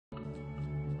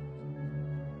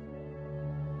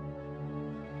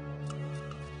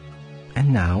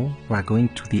And now we are going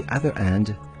to the other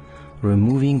end,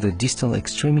 removing the distal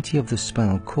extremity of the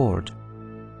spinal cord.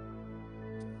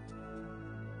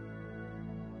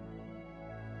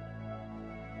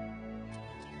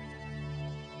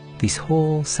 This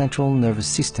whole central nervous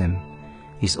system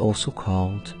is also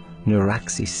called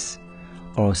neuraxis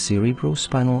or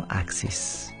cerebrospinal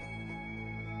axis.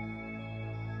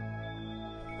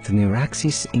 The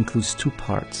neuraxis includes two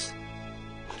parts: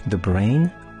 the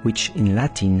brain, which in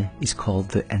Latin is called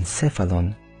the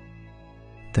encephalon.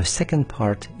 The second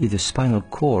part is the spinal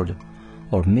cord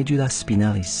or medulla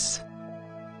spinalis.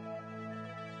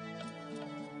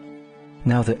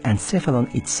 Now the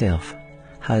encephalon itself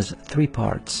has three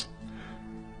parts: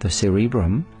 the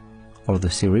cerebrum or the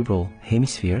cerebral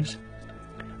hemispheres,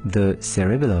 the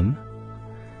cerebellum,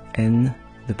 and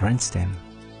the brainstem.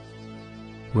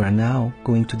 We are now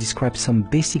going to describe some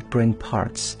basic brain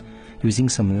parts using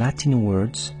some Latin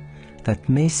words that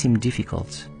may seem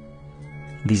difficult.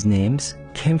 These names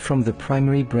came from the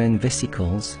primary brain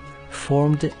vesicles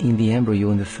formed in the embryo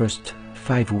in the first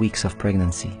 5 weeks of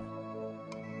pregnancy.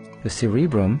 The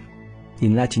cerebrum,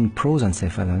 in Latin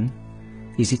prosencephalon,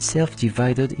 is itself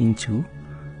divided into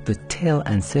the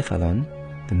telencephalon,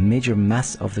 the major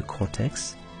mass of the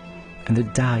cortex, and the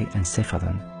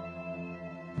diencephalon,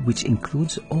 which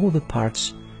includes all the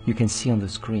parts you can see on the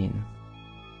screen.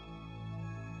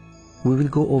 We will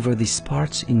go over these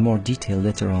parts in more detail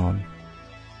later on.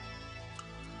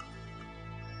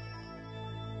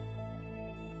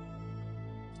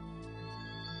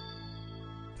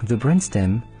 The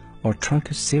brainstem, or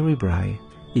truncus cerebri,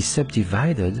 is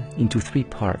subdivided into three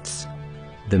parts.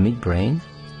 The midbrain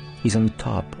is on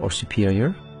top or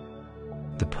superior,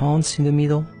 the pons in the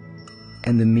middle,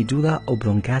 and the medulla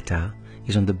oblongata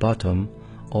is on the bottom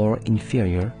or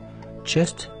inferior,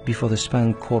 just before the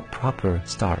spinal cord proper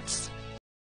starts.